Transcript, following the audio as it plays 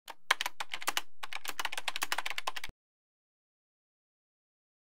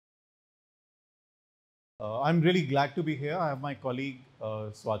I'm really glad to be here. I have my colleague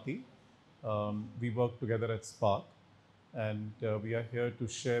Swati. We work together at Spark, and we are here to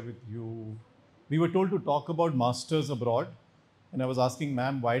share with you. We were told to talk about masters abroad, and I was asking,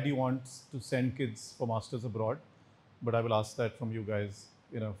 ma'am, why do you want to send kids for masters abroad? But I will ask that from you guys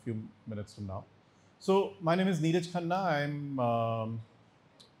in a few minutes from now. So my name is Neeraj Khanna.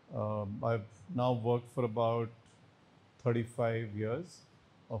 I've now worked for about 35 years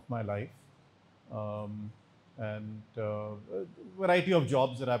of my life. And a variety of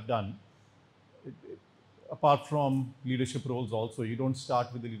jobs that I've done. Apart from leadership roles also, you don't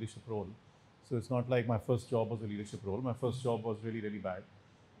start with the leadership role. So it's not like my first job was a leadership role. My first job was really, really bad.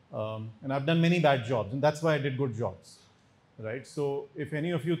 And I've done many bad jobs, and that's why I did good jobs, right? So if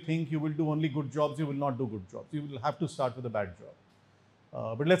any of you think you will do only good jobs, you will not do good jobs. You will have to start with a bad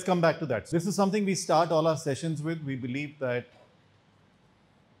job. But let's come back to that. This is something we start all our sessions with. We believe that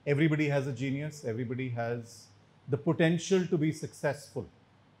everybody has a genius. Everybody has the potential to be successful.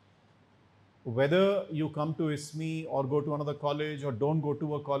 Whether you come to ISME or go to another college or don't go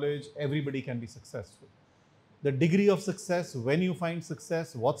to a college, everybody can be successful. The degree of success, when you find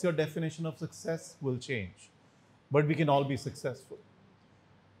success, what's your definition of success will change. But we can all be successful.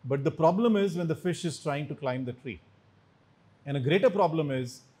 But the problem is when the fish is trying to climb the tree. And a greater problem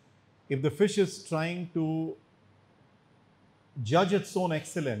is if the fish is trying to judge its own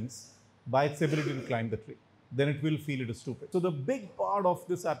excellence by its ability to climb the tree, then it will feel it is stupid. So the big part of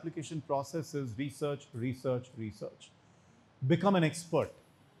this application process is research, research, research. Become an expert.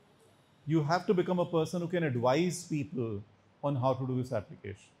 You have to become a person who can advise people on how to do this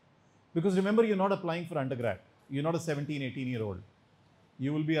application. Because remember, you're not applying for undergrad. You're not a 17, 18-year-old.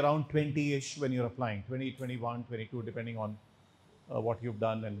 You will be around 20-ish when you're applying, 20, 21, 22, depending on what you've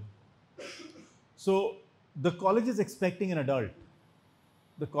done. And so the college is expecting an adult.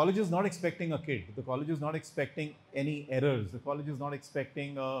 The college is not expecting a kid. The college is not expecting any errors. The college is not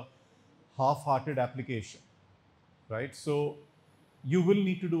expecting a half-hearted application, right? So you will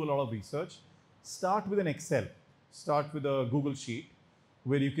need to do a lot of research. Start with an Excel. Start with a Google Sheet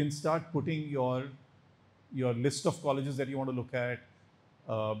where you can start putting your list of colleges that you want to look at,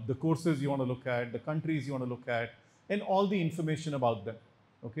 the courses you want to look at, the countries you want to look at, and all the information about them,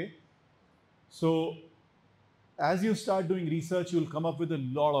 okay? So as you start doing research, you'll come up with a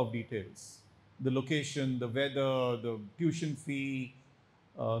lot of details. The location, the weather, the tuition fee.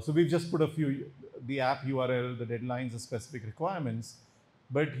 So we've just put the app URL, the deadlines, the specific requirements.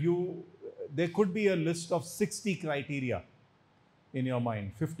 But there could be a list of 60 criteria in your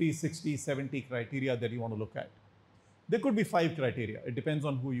mind, 50, 60, 70 criteria that you want to look at. There could be 5 criteria. It depends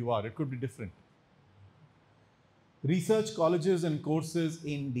on who you are. It could be different. Research colleges and courses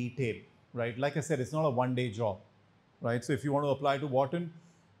in detail, right? Like I said, it's not a one-day job, right? So if you want to apply to Wharton,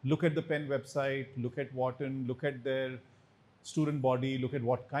 look at the Penn website, look at Wharton, look at their student body, look at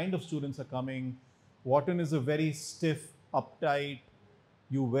what kind of students are coming. Wharton is a very stiff, uptight,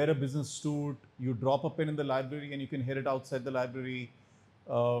 you wear a business suit, you drop a pen in the library and you can hear it outside the library.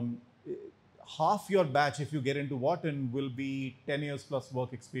 Half your batch, if you get into Wharton, will be 10 years plus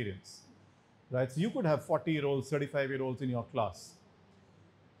work experience, right? So you could have 40-year-olds, 35-year-olds in your class.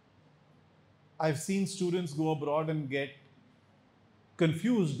 I've seen students go abroad and get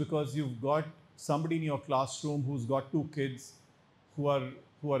confused because you've got somebody in your classroom who's got 2 kids who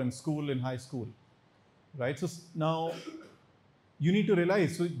are in school, in high school, right? So now you need to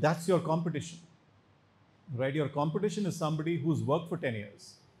realize, so that's your competition, right? Your competition is somebody who's worked for 10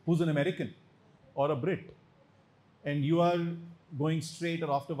 years, who's an American or a Brit, and you are going straight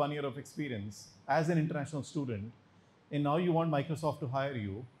or after 1 year of experience as an international student, and now you want Microsoft to hire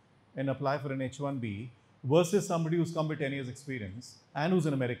you and apply for an H-1B versus somebody who's come with 10 years experience and who's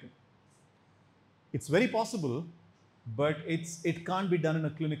an American. It's very possible, but it can't be done in a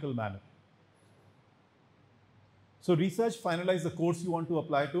clinical manner. So research, finalize the course you want to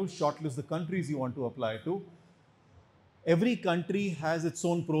apply to, shortlist the countries you want to apply to. Every country has its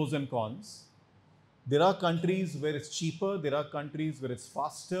own pros and cons. There are countries where it's cheaper, there are countries where it's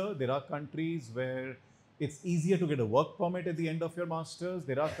faster, there are countries where it's easier to get a work permit at the end of your master's.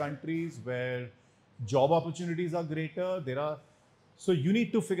 There are countries where job opportunities are greater. So you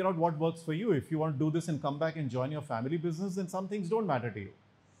need to figure out what works for you. If you want to do this and come back and join your family business, then some things don't matter to you.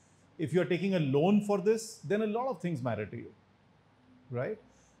 If you're taking a loan for this, then a lot of things matter to you, right?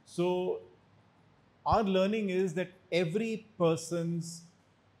 So our learning is that every person's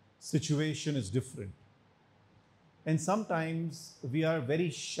situation is different. And sometimes we are very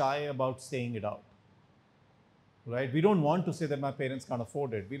shy about saying it out, right? We don't want to say that my parents can't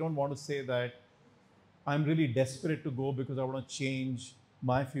afford it. We don't want to say that I'm really desperate to go because I want to change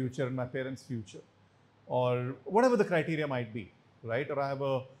my future and my parents' future. or whatever the criteria might be, right? Or I have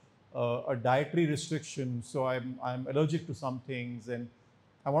a dietary restriction, so I'm allergic to some things, and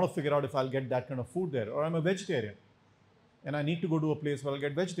I want to figure out if I'll get that kind of food there. Or I'm a vegetarian, and I need to go to a place where I'll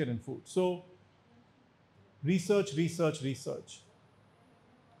get vegetarian food. So research, research, research.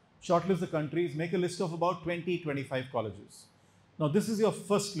 Shortlist the countries, make a list of about 20, 25 colleges. Now this is your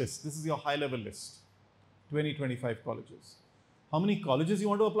first list, this is your high level list, 20, 25 colleges. How many colleges you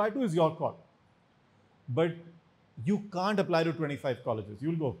want to apply to is your call. But you can't apply to 25 colleges,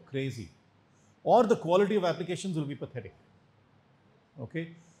 you'll go crazy. Or the quality of applications will be pathetic.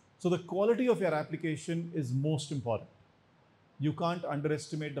 Okay? So the quality of your application is most important. You can't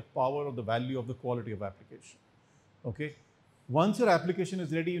underestimate the power or the value of the quality of application. Okay? Once your application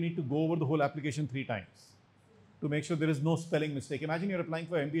is ready, you need to go over the whole application 3 times to make sure there is no spelling mistake. Imagine you're applying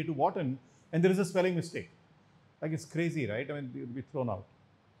for MBA to Wharton and there is a spelling mistake. Like, it's crazy, right? I mean, you'll be thrown out.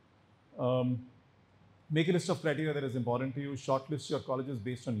 Make a list of criteria that is important to you. Shortlist your colleges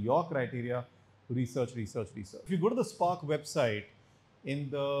based on your criteria. Research, research, research. If you go to the Spark website, in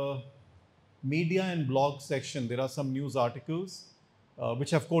the media and blog section, there are some news articles which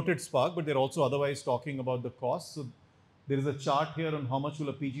have quoted Spark, but they're also otherwise talking about the cost. So there is a chart here on how much will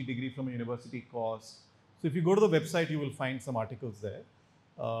a PG degree from a university cost. So if you go to the website, you will find some articles there.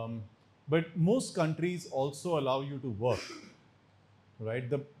 But most countries also allow you to work, right?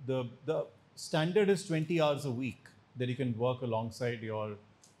 The standard is 20 hours a week that you can work alongside your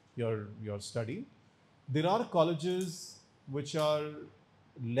study. There are colleges which are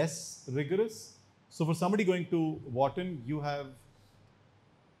less rigorous. So for somebody going to Wharton, you have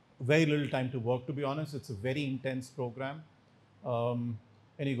very little time to work, to be honest. It's a very intense program. And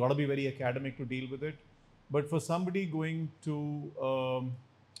you got to be very academic to deal with it. But for somebody going to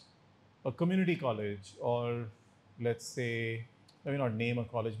a community college, or let's say, let me not name a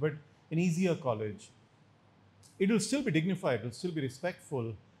college, but an easier college, it will still be dignified, it will still be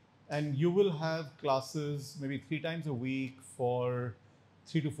respectful, and you will have classes maybe 3 times a week for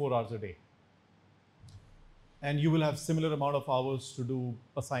 3 to 4 hours a day. And you will have similar amount of hours to do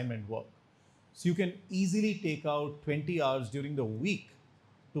assignment work. So you can easily take out 20 hours during the week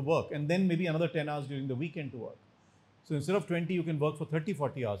to work, and then maybe another 10 hours during the weekend to work. So instead of 20, you can work for 30,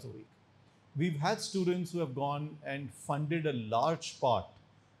 40 hours a week. We've had students who have gone and funded a large part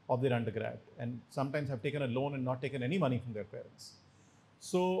of their undergrad, and sometimes have taken a loan and not taken any money from their parents.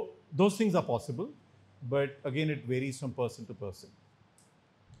 So those things are possible, but again, it varies from person to person.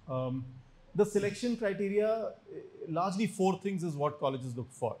 The selection criteria, largely 4 things is what colleges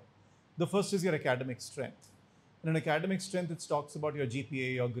look for. The first is your academic strength. And in academic strength, it talks about your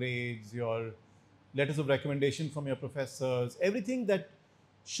GPA, your grades, your letters of recommendation from your professors, everything that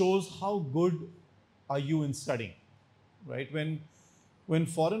shows how good are you in studying, right? When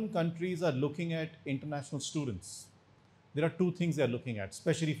foreign countries are looking at international students, there are 2 things they're looking at,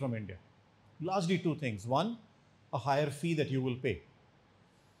 especially from India. Largely 2 things. One, a higher fee that you will pay,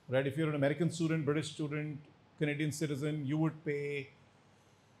 right? If you're an American student, British student, Canadian citizen, you would pay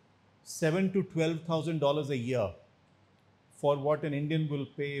 $7,000 to $12,000 a year for what an Indian will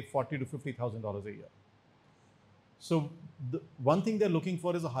pay $40,000 to $50,000 a year. So the one thing they're looking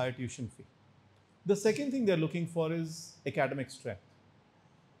for is a higher tuition fee. The second thing they're looking for is academic strength.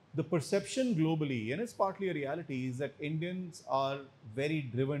 The perception globally, and it's partly a reality, is that Indians are very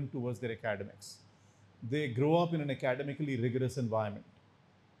driven towards their academics. They grow up in an academically rigorous environment.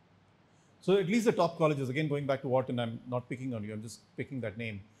 So at least the top colleges, again going back to Wharton, I'm not picking on you, I'm just picking that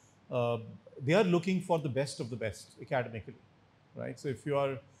name. They are looking for the best of the best academically, right? So if you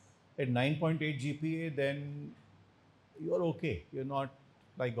are at 9.8 GPA, then you're okay. You're not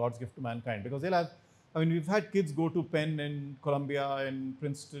like God's gift to mankind, because they'll have, I mean, we've had kids go to Penn and Columbia and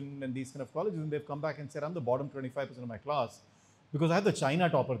Princeton and these kind of colleges, and they've come back and said, I'm the bottom 25% of my class because I have the China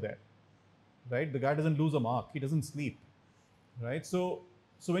topper there, right? The guy doesn't lose a mark, he doesn't sleep, right? So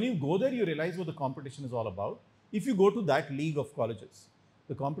when you go there, you realize what the competition is all about. If you go to that league of colleges,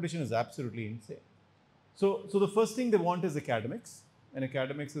 the competition is absolutely insane. So the first thing they want is academics, and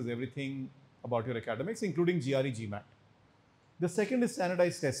academics is everything about your academics, including GRE, GMAT. The second is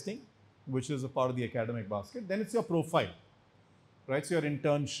standardized testing, which is a part of the academic basket. Then it's your profile, right? So your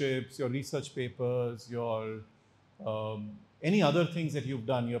internships, your research papers, your any other things that you've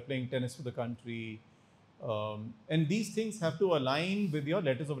done. You're playing tennis for the country. And these things have to align with your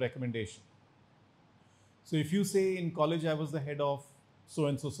letters of recommendation. So if you say in college, I was the head of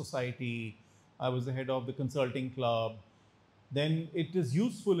so-and-so society, I was the head of the consulting club, then it is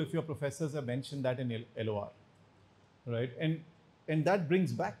useful if your professors have mentioned that in LOR, right? And that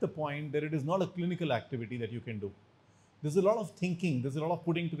brings back the point that it is not a clinical activity that you can do. There's a lot of thinking, there's a lot of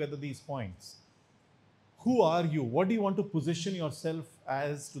putting together these points. Who are you? What do you want to position yourself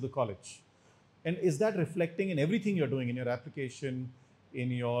as to the college? And is that reflecting in everything you're doing, in your application,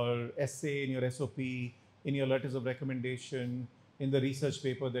 in your essay, in your SOP, in your letters of recommendation, in the research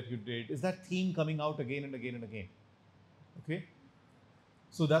paper that you did? Is that theme coming out again and again and again? Okay.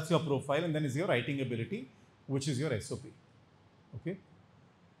 So that's your profile, and then is your writing ability, which is your SOP. Okay.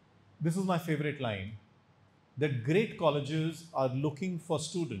 This is my favorite line, that great colleges are looking for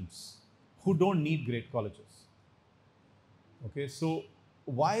students who don't need great colleges. Okay, so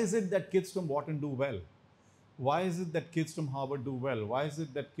why is it that kids from Wharton do well? Why is it that kids from Harvard do well? Why is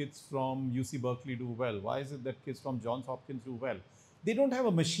it that kids from UC Berkeley do well? Why is it that kids from Johns Hopkins do well? They don't have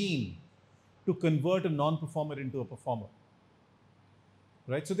a machine to convert a non-performer into a performer.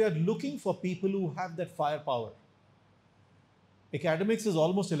 Right? So they are looking for people who have that firepower. Academics is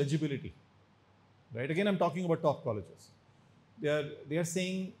almost eligibility. Right? Again, I'm talking about top colleges. They are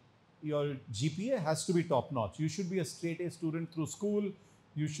saying your GPA has to be top notch. You should be a straight A student through school.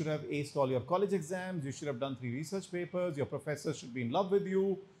 You should have aced all your college exams. You should have done 3 research papers. Your professors should be in love with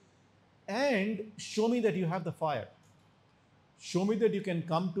you. And show me that you have the fire. Show me that you can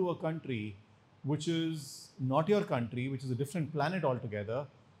come to a country which is not your country, which is a different planet altogether,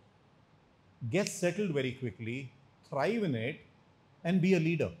 get settled very quickly, thrive in it, and be a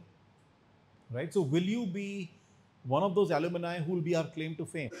leader. Right? So will you be one of those alumni who will be our claim to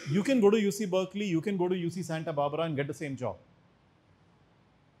fame? You can go to UC Berkeley, you can go to UC Santa Barbara and get the same job.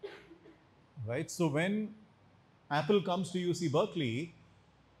 Right? So when Apple comes to UC Berkeley,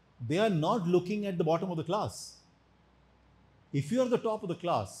 they are not looking at the bottom of the class. If you are the top of the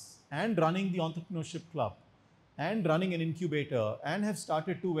class and running the entrepreneurship club and running an incubator and have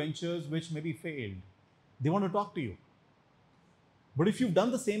started 2 ventures which maybe failed, they want to talk to you. But if you've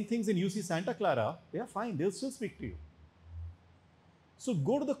done the same things in UC Santa Clara, they are fine, they'll still speak to you. So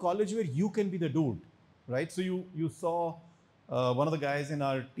go to the college where you can be the dude, right? So you saw one of the guys in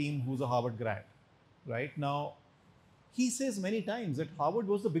our team who's a Harvard grad, right? Now, he says many times that Harvard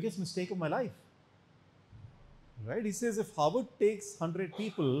was the biggest mistake of my life, right? He says if Harvard takes 100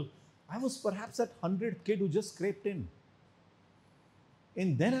 people, I was perhaps that 100th kid who just scraped in.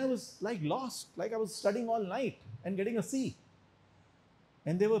 And then I was like lost, like I was studying all night and getting a C.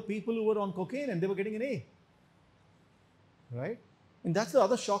 And there were people who were on cocaine and they were getting an A, right? And that's the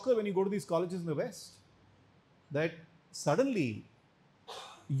other shocker when you go to these colleges in the West, that suddenly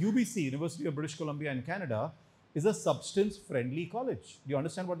UBC, University of British Columbia in Canada, is a substance-friendly college. Do you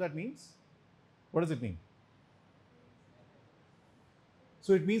understand what that means? What does it mean?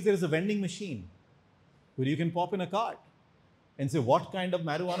 So it means there is a vending machine where you can pop in a card and say, what kind of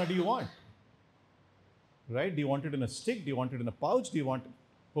marijuana do you want? Right? Do you want it in a stick? Do you want it in a pouch? Do you want it?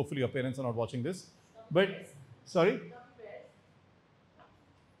 Hopefully your parents are not watching this. But, sorry?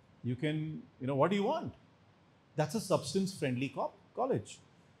 You can, what do you want? That's a substance-friendly college.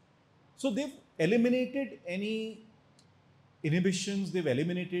 So they've eliminated any inhibitions. They've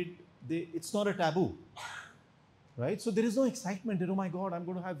eliminated, it's not a taboo. Right? So there is no excitement that, oh my God, I'm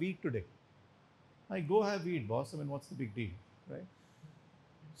going to have weed today. Like, go have weed, boss. I mean, what's the big deal? Right?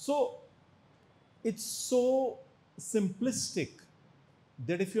 So it's so simplistic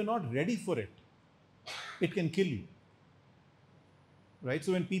that if you're not ready for it, it can kill you. Right?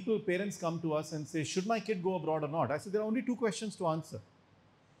 So when parents come to us and say, should my kid go abroad or not? I say, there are only 2 questions to answer.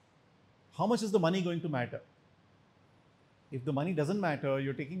 How much is the money going to matter? If the money doesn't matter,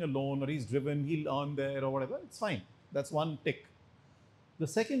 you're taking a loan or he's driven, he'll earn there or whatever, it's fine. That's one tick. The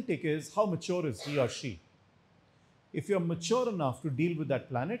second tick is how mature is he or she? If you're mature enough to deal with that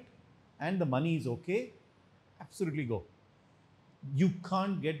planet and the money is okay, absolutely go. You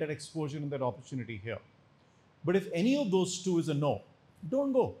can't get that exposure and that opportunity here. But if any of those 2 is a no,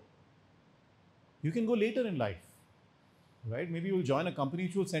 don't go. You can go later in life, right? Maybe you'll join a company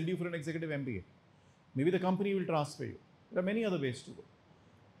which will send you for an executive MBA. Maybe the company will transfer you. There are many other ways to go.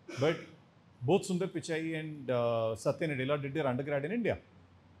 But both Sundar Pichai and Satya Nadella did their undergrad in India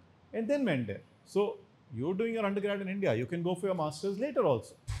and then went there. So you're doing your undergrad in India. You can go for your master's later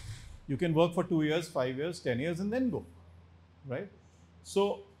also. You can work for 2 years, 5 years, 10 years and then go, right?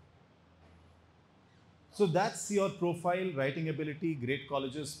 So that's your profile, writing ability, great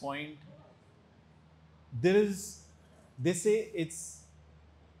colleges point. They say it's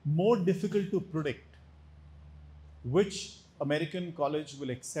more difficult to predict which American college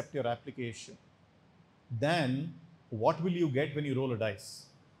will accept your application than what will you get when you roll a dice.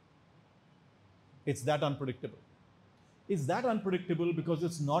 It's that unpredictable. It's that unpredictable because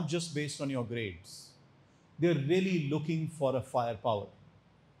it's not just based on your grades. They're really looking for a firepower.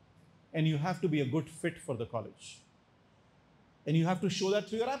 And you have to be a good fit for the college. And you have to show that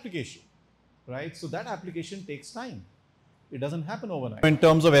through your application. right? So that application takes time. It doesn't happen overnight. In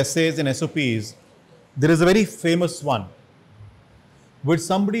terms of essays and SOPs, there is a very famous one where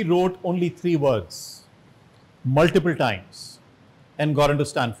somebody wrote only 3 words multiple times and got into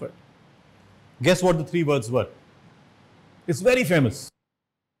Stanford. Guess what the 3 words were? It's very famous.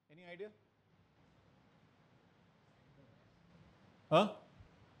 Any idea? Huh?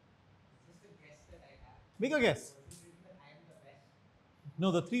 Make a guess.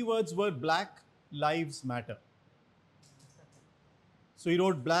 No, the 3 words were Black Lives Matter. So he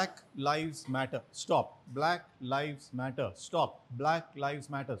wrote Black Lives Matter, stop. Black Lives Matter, stop. Black Lives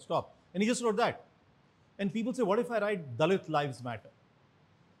Matter, stop. And he just wrote that. And people say, what if I write Dalit Lives Matter?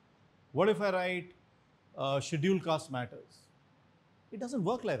 What if I write Scheduled Caste Matters? It doesn't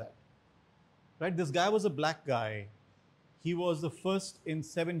work like that. Right? This guy was a black guy. He was the first in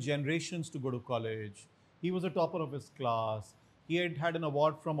 7 generations to go to college. He was a topper of his class. He had had an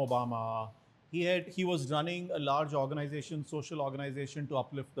award from Obama. He was running a large organization, social organization to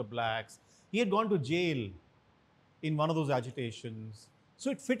uplift the blacks. He had gone to jail in one of those agitations.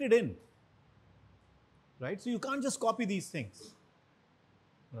 So it fitted in, right? So you can't just copy these things,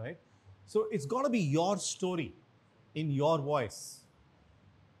 right? So it's got to be your story in your voice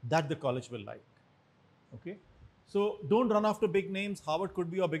that the college will like, okay? So don't run after big names. Harvard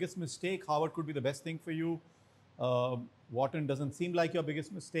could be your biggest mistake. Harvard could be the best thing for you. Wharton doesn't seem like your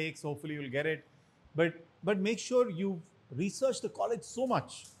biggest mistake, so hopefully you'll get it. But make sure you've researched the college so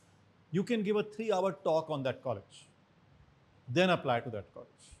much, you can give a 3-hour talk on that college, then apply to that college.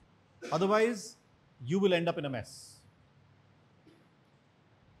 Otherwise, you will end up in a mess.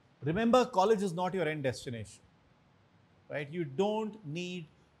 Remember, college is not your end destination, right? You don't need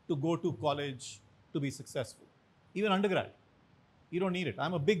to go to college to be successful. Even undergrad, you don't need it.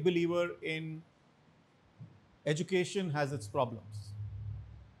 I'm a big believer in education has its problems,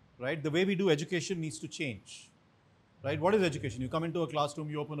 right? The way we do education needs to change, right? What is education? You come into a classroom,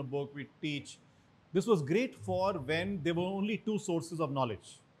 you open a book, we teach. This was great for when there were only 2 sources of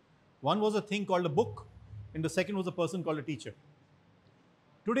knowledge. One was a thing called a book, and the second was a person called a teacher.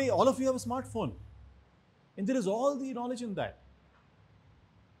 Today, all of you have a smartphone, and there is all the knowledge in that,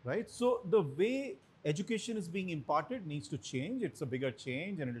 right? So the way education is being imparted needs to change. It's a bigger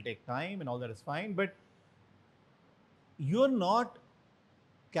change, and it'll take time, and all that is fine, but you're not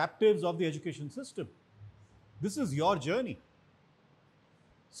captives of the education system. This is your journey.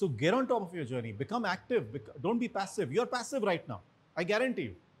 So get on top of your journey, become active, don't be passive. You're passive right now, I guarantee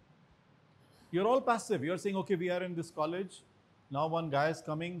you. You're all passive. You're saying, okay, we are in this college. Now one guy is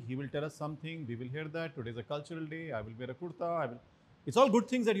coming, he will tell us something, we will hear that. Today's a cultural day, I will wear a kurta. It's all good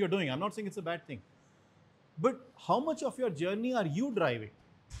things that you're doing. I'm not saying it's a bad thing. But how much of your journey are you driving?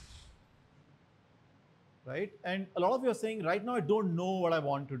 Right? And a lot of you are saying, right now I don't know what I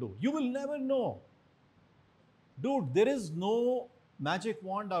want to do. You will never know. Dude, there is no magic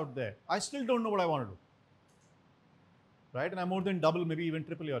wand out there. I still don't know what I want to do. Right? And I'm more than double, maybe even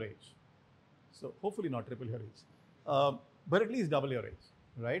triple your age. So hopefully not triple your age. But at least double your age.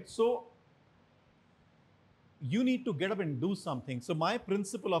 Right? So you need to get up and do something. So my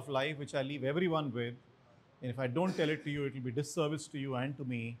principle of life, which I leave everyone with, and if I don't tell it to you, it will be disservice to you and to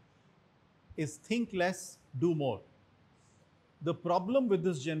me, is think less, do more. The problem with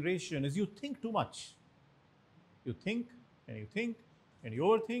this generation is you think too much. You think and you think and you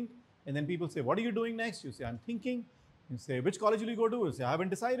overthink, and then people say, what are you doing next? You say, I'm thinking. You say, which college will you go to? You say, I haven't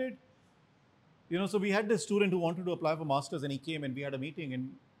decided. You know, so we had this student who wanted to apply for masters, and he came and we had a meeting,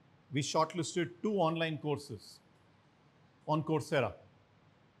 and we shortlisted 2 online courses on Coursera.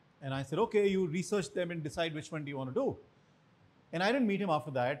 And I said, okay, you research them and decide which one do you want to do. And I didn't meet him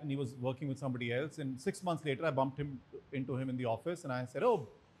after that, and he was working with somebody else. And 6 months later, I bumped into him in the office, and I said, oh,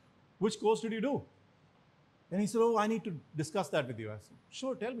 which course did you do? And he said, oh, I need to discuss that with you. I said,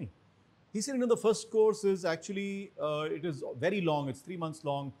 sure, tell me. He said, the first course is actually, it is very long. It's 3 months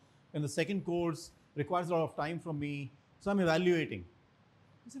long. And the second course requires a lot of time from me. So I'm evaluating.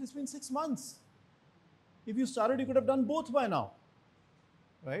 He said, it's been 6 months. If you started, you could have done both by now,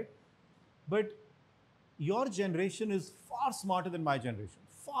 right? But your generation is far smarter than my generation,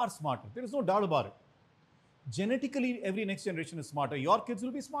 far smarter. There is no doubt about it. Genetically, every next generation is smarter. Your kids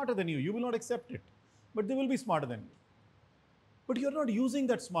will be smarter than you. You will not accept it, but they will be smarter than you. But you're not using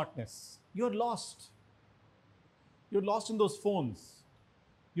that smartness. You're lost. You're lost in those phones.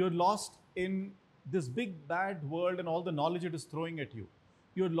 You're lost in this big bad world and all the knowledge it is throwing at you.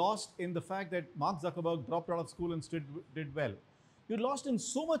 You're lost in the fact that Mark Zuckerberg dropped out of school and still did well. You're lost in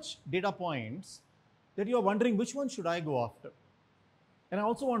so much data points that you're wondering, which one should I go after? And I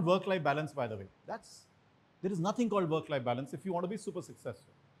also want work-life balance, by the way. There is nothing called work-life balance if you want to be super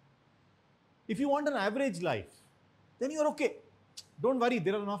successful. If you want an average life, then you're okay. Don't worry,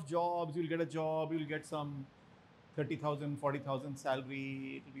 there are enough jobs, you'll get a job, you'll get some 30,000, 40,000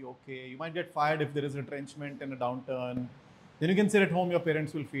 salary, it'll be okay. You might get fired if there is retrenchment and a downturn. Then you can sit at home, your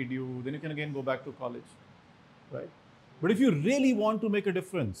parents will feed you, then you can again go back to college, right? But if you really want to make a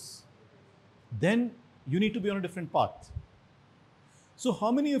difference, then you need to be on a different path. So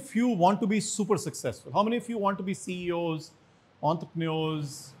how many of you want to be super successful? How many of you want to be CEOs,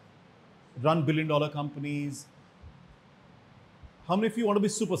 entrepreneurs, run billion-dollar companies? How many of you want to be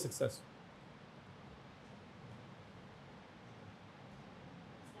super successful?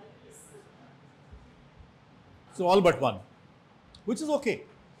 So all but one, which is okay.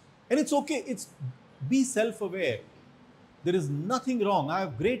 And it's okay, be self-aware. There is nothing wrong. I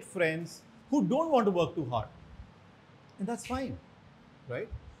have great friends who don't want to work too hard. And that's fine, right?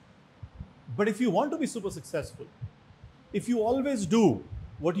 But if you want to be super successful, if you always do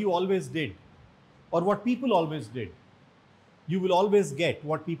what you always did, or what people always did, you will always get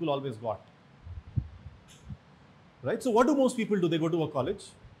what people always got. Right? So what do most people do? They go to a college,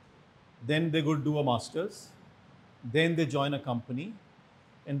 then they go do a master's, then they join a company,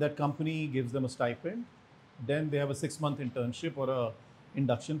 and that company gives them a stipend. Then they have a 6-month internship or a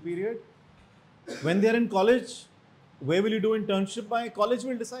induction period. When they're in college, where will you do internship by? College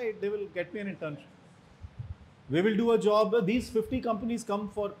will decide, they will get me an internship. We will do a job. These 50 companies come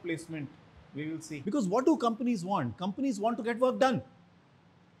for placement. We will see. Because what do companies want? Companies want to get work done.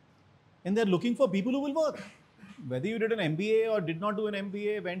 And they're looking for people who will work. Whether you did an MBA or did not do an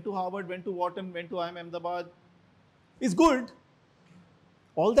MBA, went to Harvard, went to Wharton, went to IIM Ahmedabad, is good.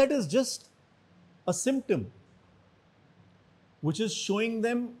 All that is just a symptom which is showing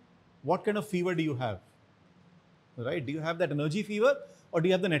them what kind of fever do you have, right? Do you have that energy fever or do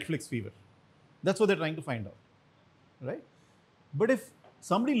you have the Netflix fever? That's what they're trying to find out, right? But if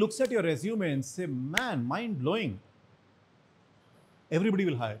somebody looks at your resume and say, man, mind blowing, everybody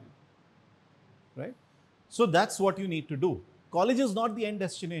will hire you, right? So that's what you need to do. College is not the end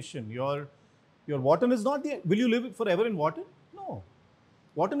destination. Your Wharton is not the end. Will you live forever in Wharton? No.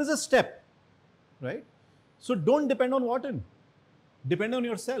 Wharton is a step, right? So don't depend on Wharton. Depend on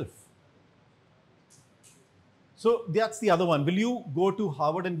yourself. So that's the other one. Will you go to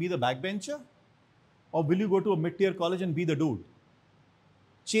Harvard and be the backbencher? Or will you go to a mid-tier college and be the dude?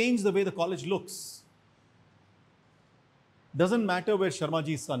 Change the way the college looks. Doesn't matter where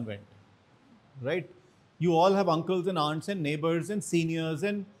Sharmaji's son went, right? You all have uncles and aunts and neighbors and seniors,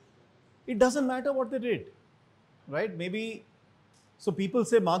 and it doesn't matter what they did, right? Maybe, so people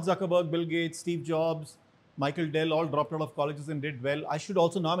say Mark Zuckerberg, Bill Gates, Steve Jobs, Michael Dell all dropped out of colleges and did well. I should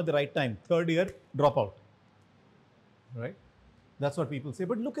also, now I'm at the right time, 3rd year, drop out, right? That's what people say.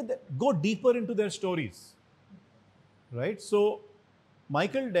 But look at that, go deeper into their stories, right? So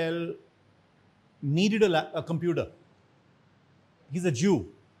Michael Dell needed a computer. He's a Jew,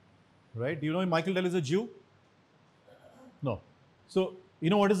 right? Do you know Michael Dell is a Jew? No. So you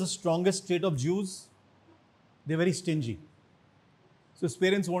know what is the strongest trait of Jews? They're very stingy. So his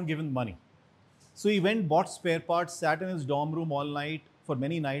parents won't give him money. So he went, bought spare parts, sat in his dorm room all night for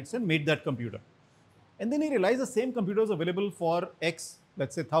many nights and made that computer. And then he realized the same computer is available for X,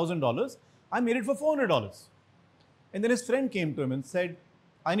 let's say $1,000. I made it for $400. And then his friend came to him and said,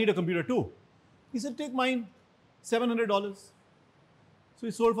 I need a computer too. He said, take mine, $700. So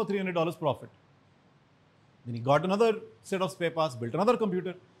he sold for $300 profit. Then he got another set of spare parts, built another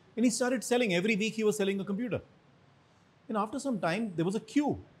computer, and he started selling. Every week he was selling a computer. And after some time, there was a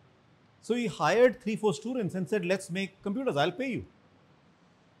queue. So he hired 3-4 students and said, let's make computers, I'll pay you.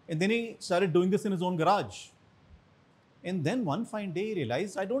 And then he started doing this in his own garage. And then one fine day he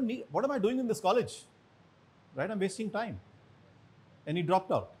realized, what am I doing in this college? Right, I'm wasting time. And he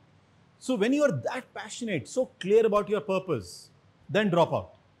dropped out. So when you are that passionate, so clear about your purpose, then drop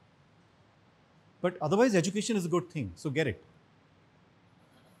out. But otherwise, education is a good thing, so get it.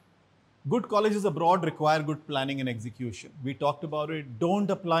 Good colleges abroad require good planning and execution. We talked about it. Don't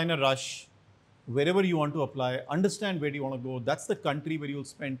apply in a rush. Wherever you want to apply, understand where do you want to go. That's the country where you'll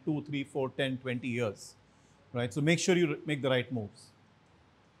spend 2, 3, 4, 10, 20 years. Right? So make sure you make the right moves.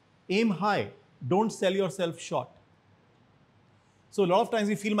 Aim high. Don't sell yourself short. So a lot of times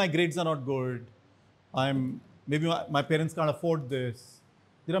we feel my grades are not good. Maybe my parents can't afford this.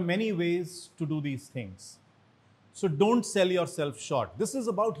 There are many ways to do these things. So don't sell yourself short. This is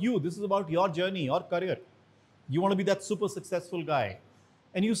about you. This is about your journey, your career. You want to be that super successful guy.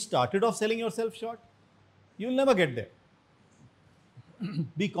 And you started off selling yourself short, you'll never get there.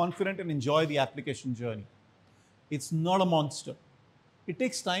 Be confident and enjoy the application journey. It's not a monster. It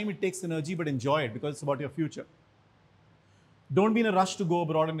takes time, it takes energy, but enjoy it because it's about your future. Don't be in a rush to go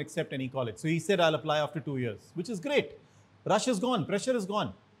abroad and accept any college. So he said, I'll apply after 2 years, which is great. Rush is gone, pressure is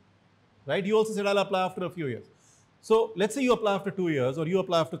gone, right? You also said, I'll apply after a few years. So let's say you apply after 2 years or you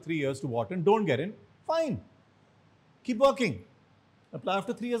apply after 3 years to Wharton, don't get in, fine. Keep working. Apply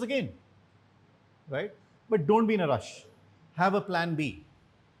after 3 years again, right? But don't be in a rush. Have a plan B,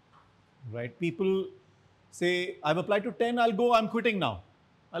 right? People say, I've applied to 10, I'll go, I'm quitting now.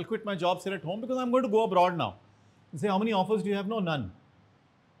 I'll quit my job, sit at home because I'm going to go abroad now. You say, how many offers do you have? No, none.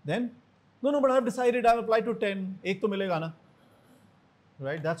 Then, no, but I've decided I've applied to 10. Ek to milega na.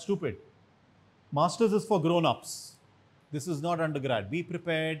 Right? That's stupid. Masters is for grown-ups. This is not undergrad. Be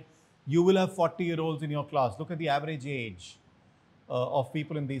prepared. You will have 40-year-olds in your class. Look at the average age of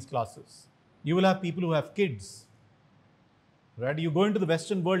people in these classes. You will have people who have kids. Right? You go into the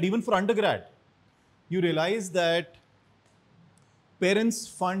Western world, even for undergrad, you realize that parents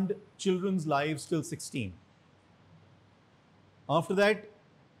fund children's lives till 16. After that,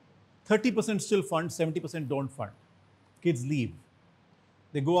 30% still fund, 70% don't fund. Kids leave.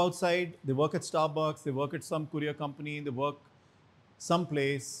 They go outside, they work at Starbucks, they work at some courier company, they work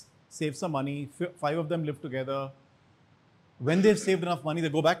someplace, save some money, 5 of them live together. When they've saved enough money, they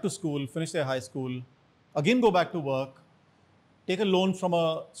go back to school, finish their high school, again go back to work, take a loan from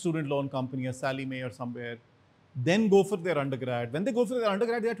a student loan company, a Sallie Mae or somewhere, then go for their undergrad. When they go for their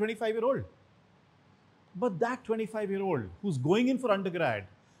undergrad, they are 25-year-old. But that 25-year-old who's going in for undergrad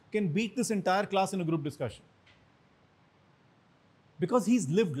can beat this entire class in a group discussion. Because he's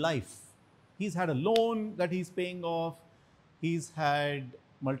lived life. He's had a loan that he's paying off. He's had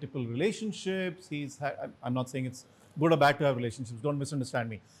multiple relationships. He's had, I'm not saying it's good or bad to have relationships, don't misunderstand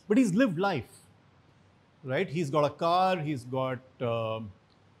me. But he's lived life, right? He's got a car, he's got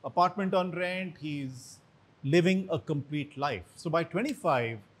apartment on rent, he's living a complete life. So by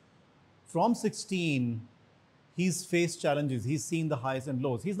 25, from 16, he's faced challenges. He's seen the highs and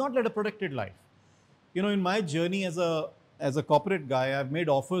lows. He's not led a protected life. You know, in my journey as a corporate guy, I've made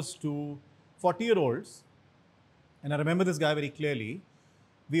offers to 40-year-olds. And I remember this guy very clearly.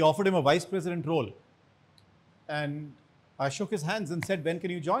 We offered him a vice president role. And I shook his hands and said, when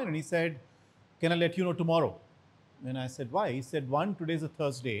can you join? And he said, can I let you know tomorrow? And I said, why? He said, today's a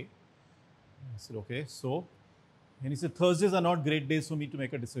Thursday. I said, okay, so? And he said, Thursdays are not great days for me to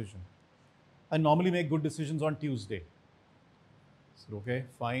make a decision. I normally make good decisions on Tuesday. I said, okay,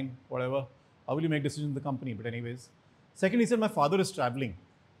 fine, whatever. How will you make decisions in the company? But anyways. Second, he said, my father is traveling.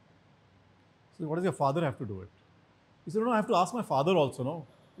 I said, what does your father have to do it? He said, no, I have to ask my father also, no,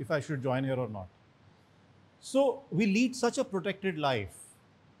 if I should join here or not. So we lead such a protected life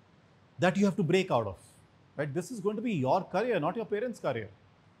that you have to break out of. Right? This is going to be your career, not your parents' career.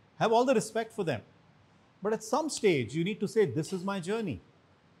 Have all the respect for them. But at some stage, you need to say, this is my journey.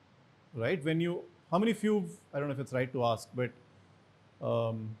 Right? How many of you, I don't know if it's right to ask, but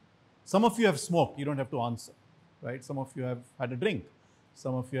some of you have smoked, you don't have to answer. Right? Some of you have had a drink.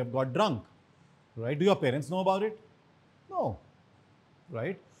 Some of you have got drunk. Right? Do your parents know about it? No.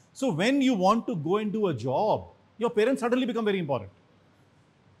 Right? So when you want to go and do a job, your parents suddenly become very important.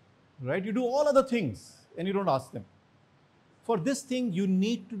 Right? You do all other things and you don't ask them. For this thing, you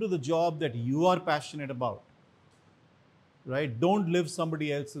need to do the job that you are passionate about. Right? Don't live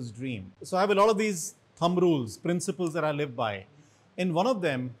somebody else's dream. So I have a lot of these thumb rules, principles that I live by. And one of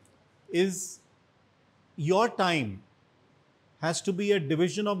them is your time has to be a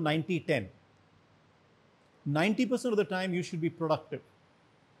division of 90-10. 90% of the time you should be productive.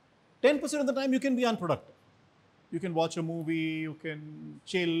 10% of the time you can be unproductive. You can watch a movie, you can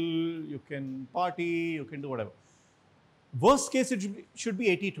chill, you can party, you can do whatever. Worst case, it should be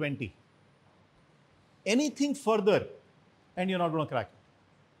 80-20. Anything further, and you're not going to crack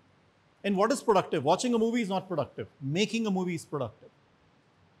it. And what is productive? Watching a movie is not productive. Making a movie is productive.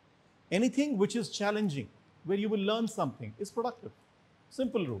 Anything which is challenging, where you will learn something, is productive.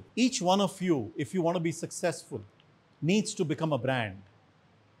 Simple rule. Each one of you, if you want to be successful, needs to become a brand.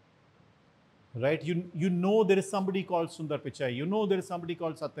 Right? You know there is somebody called Sundar Pichai. You know there is somebody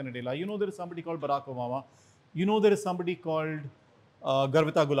called Satya Nadella. You know there is somebody called Barack Obama. You know there is somebody called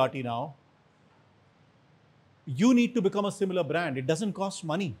Garvita Gulati now. You need to become a similar brand. It doesn't cost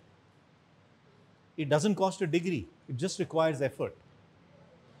money. It doesn't cost a degree. It just requires effort.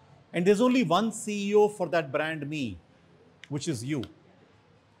 And there's only one CEO for that brand, me, which is you.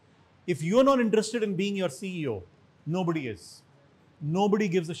 If you're not interested in being your CEO, nobody is. Nobody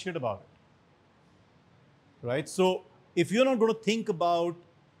gives a shit about it. Right? So if you're not going to think about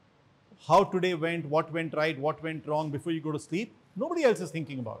how today went, what went right, what went wrong before you go to sleep, nobody else is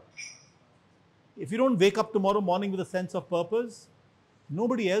thinking about it. If you don't wake up tomorrow morning with a sense of purpose,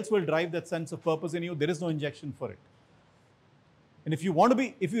 nobody else will drive that sense of purpose in you. There is no injection for it. And if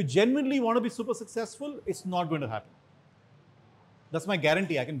you genuinely want to be super successful, it's not going to happen. That's my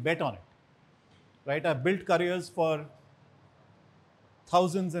guarantee. I can bet on it. Right? I've built careers for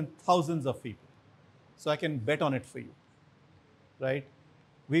thousands and thousands of people. So I can bet on it for you. Right?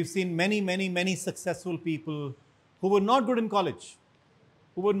 We've seen many, many, many successful people who were not good in college,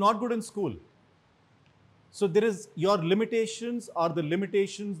 who were not good in school. So your limitations are the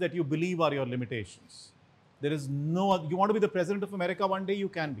limitations that you believe are your limitations. There is no, you want to be the president of America one day, you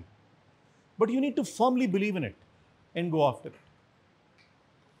can be. But you need to firmly believe in it and go after it.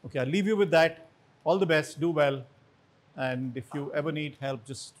 Okay, I'll leave you with that. All the best, do well. And if you ever need help,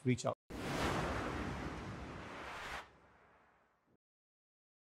 just reach out.